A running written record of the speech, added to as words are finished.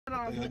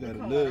I got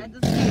a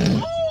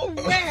Oh,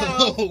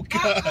 well. Oh,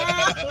 God.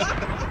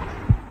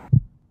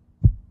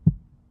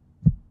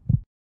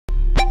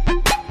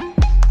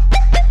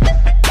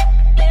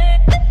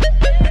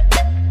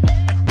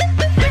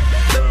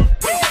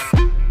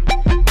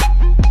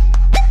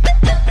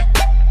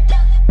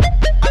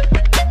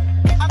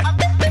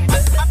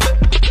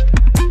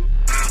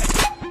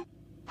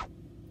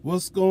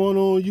 What's going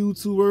on,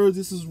 YouTubers?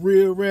 This is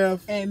Real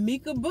Ref And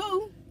Meka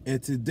Boo.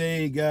 And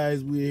today,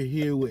 guys, we're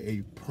here with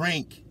a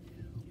prank.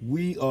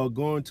 We are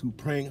going to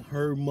prank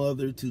her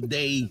mother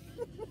today.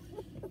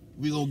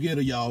 We gonna get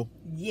her, y'all.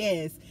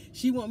 Yes.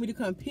 She want me to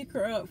come pick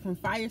her up from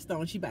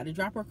Firestone. She about to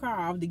drop her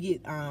car off to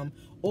get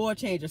oil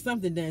change or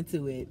something done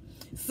to it.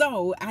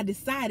 So I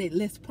decided,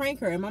 let's prank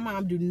her. And my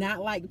mom do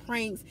not like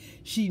pranks.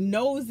 She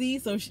nosy,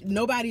 so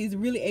nobody is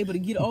really able to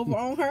get over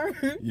on her.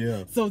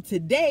 Yeah. So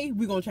today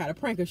we're gonna try to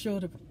prank her. Show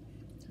her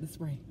the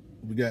spray.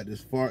 We got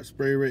this fart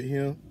spray right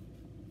here,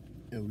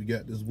 and we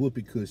got this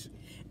whoopee cushion.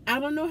 I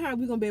don't know how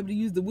we're gonna be able to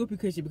use the whoopee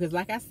cushion because,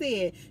 like I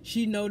said,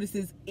 she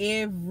notices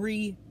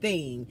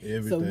everything.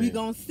 So we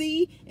gonna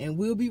see, and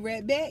we'll be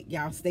right back.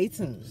 Y'all stay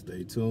tuned.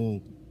 Stay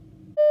tuned.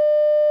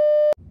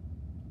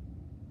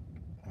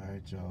 All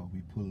right, y'all. We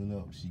pulling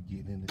up. She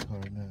getting in the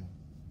car now.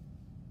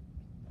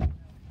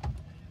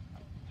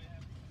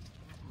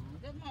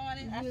 Good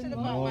morning. I should have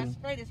bought my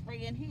spray to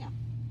spray in here.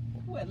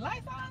 What,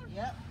 lights on?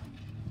 Yep.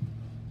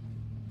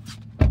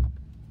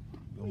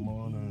 Good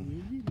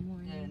morning. Good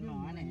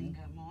morning.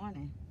 Good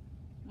morning.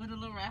 Where the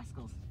little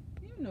rascals?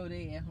 You know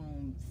they at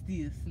home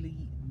still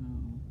asleep.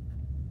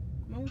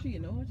 Mom, you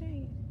get no oil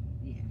change?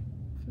 Yeah.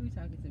 Who we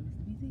talking to,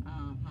 Mr. BT?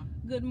 Uh-huh.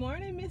 Good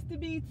morning, Mr.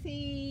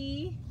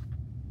 BT.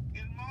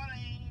 Good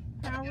morning.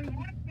 How are Good you?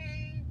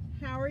 morning.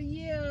 How are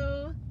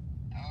you?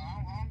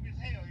 I'm hungry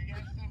as hell. You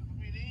got something for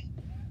me to eat?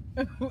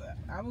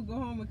 I will go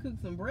home and cook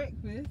some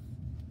breakfast.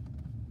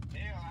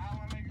 Hell, I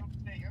want to make a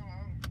steak. I'm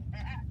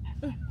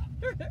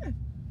hungry.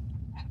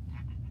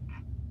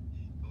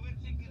 What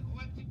you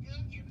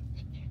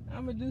cooking?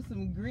 I'm going to do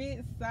some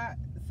grits,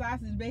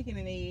 sausage, bacon,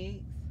 and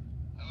eggs.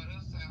 Oh,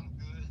 that sounds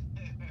good.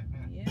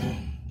 Yeah.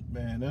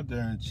 Man, that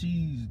darn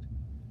cheese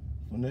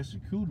from that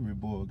charcuterie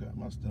board got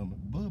my stomach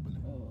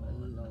bubbling. Oh,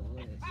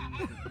 Lord.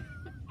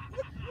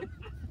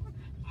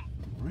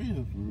 For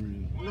real.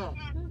 Look.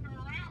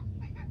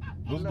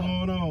 What's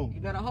going on?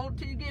 You better hold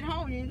till you get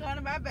home. You ain't going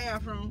to my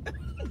bathroom.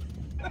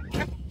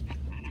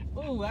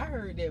 Oh, I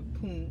heard that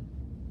poom.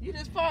 You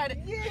just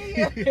farted.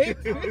 Yeah.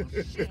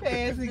 She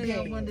passed the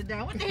game. What the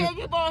hell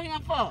you bought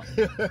him for?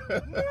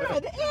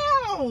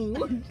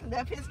 Ew.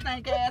 Left his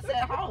stank ass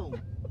at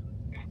home.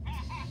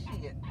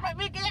 Shit.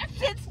 Make that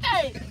shit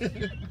stink.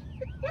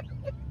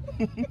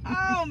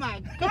 Oh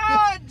my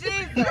God,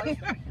 Jesus.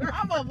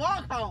 I'm gonna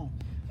walk home.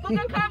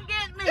 Booker, come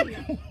get me.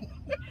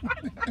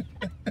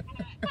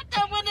 Put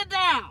that window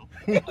down.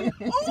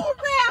 Oh,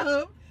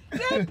 Ralph.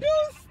 That do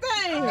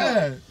stink.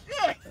 Yeah.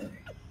 Shit.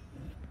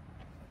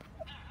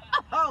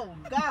 Oh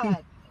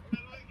God.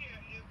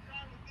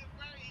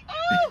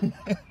 Oh,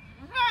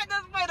 right,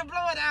 this way to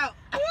blow it out.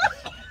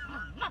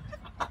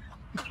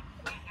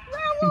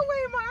 Ralph, what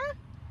way, Ma?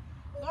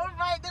 Go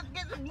right, this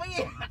gets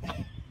weird.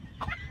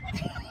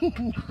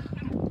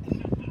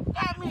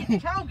 Got me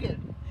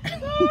choking.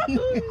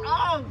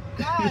 Oh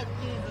God,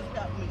 Jesus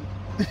got me.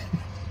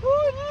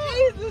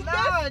 Oh, Jesus,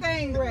 that Lord,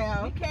 thing, Jesus.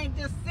 Ralph. You can't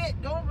just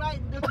sit. Go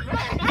right this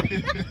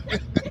way.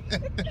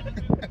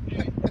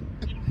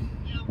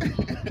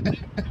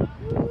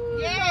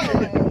 Yeah.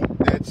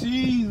 That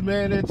cheese,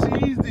 man. That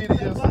cheese did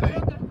it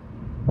yesterday.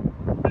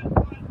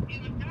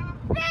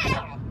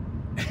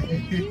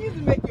 Cheese to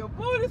make your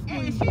booty And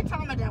squeeze. she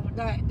told me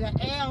that the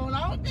air on.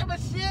 I don't give a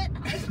shit.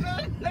 I smell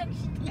like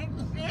shit.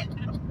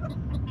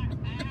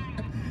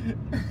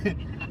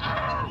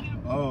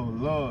 Oh,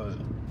 Lord.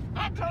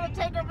 I told her to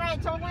take her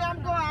right. Told me where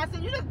I'm going. I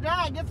said, you just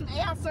drive. Get some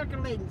air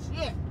circulating.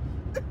 Shit.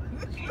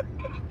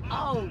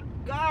 Oh,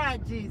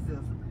 God, Jesus.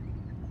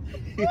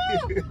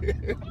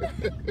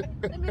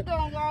 Let me go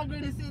on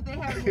Walgreens and see if they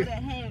have it with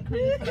that hand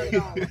cream for the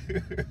dog.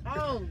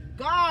 Oh,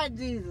 God,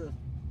 Jesus.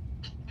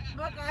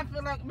 Look, I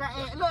feel like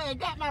look, I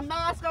got my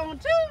mask on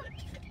too.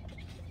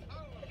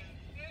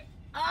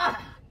 Ah,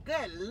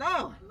 good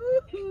Lord.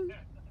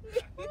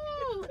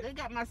 Ooh, they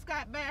got my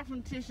Scott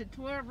bathroom tissue,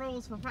 12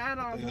 rolls for $5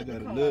 I with the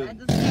got a card. look. I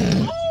just,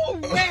 oh,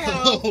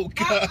 well. Oh,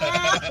 God.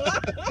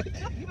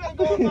 You better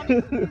go to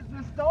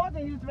the stores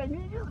and use my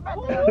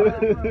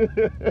bathroom.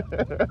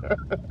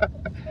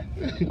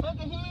 Look,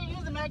 he ain't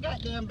using my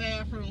goddamn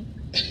bathroom.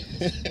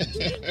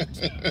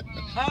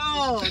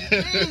 Oh,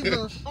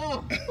 Jesus.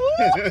 Oh.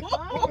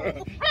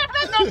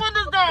 Let no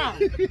windows down.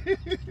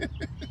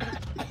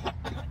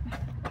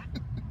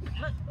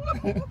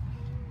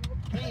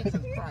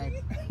 Jesus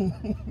Christ.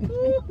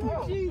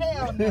 Oh,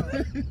 hell no.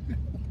 Let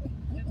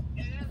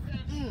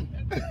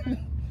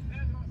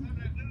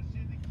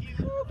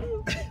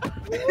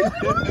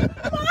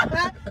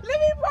me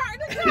park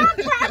the car.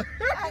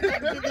 I gotta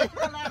get the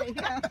hell out of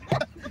here.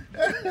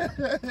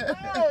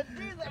 Oh,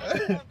 Jesus. I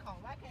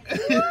can't.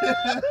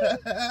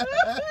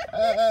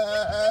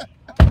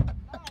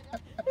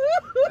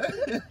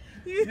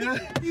 Yeah.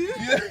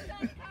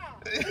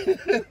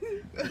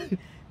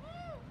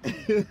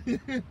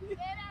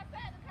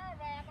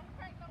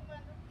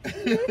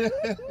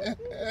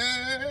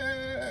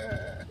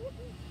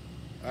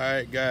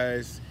 Alright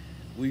guys,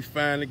 we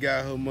finally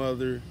got her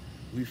mother.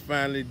 We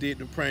finally did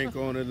the prank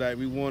on her like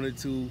we wanted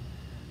to.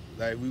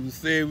 Like we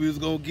said we was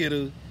gonna get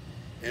her,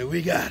 and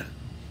we got her.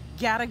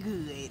 Got her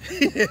good.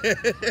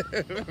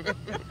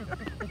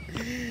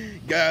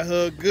 Got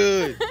her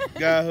good.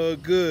 Got her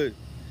good.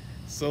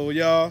 So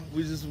y'all,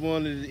 we just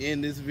wanted to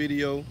end this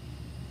video.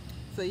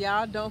 So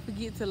y'all don't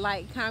forget to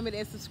like, comment,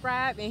 and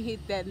subscribe, and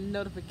hit that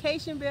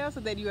notification bell so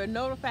that you are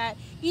notified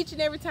each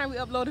and every time we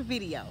upload a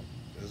video.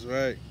 That's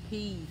right.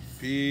 Peace.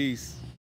 Peace.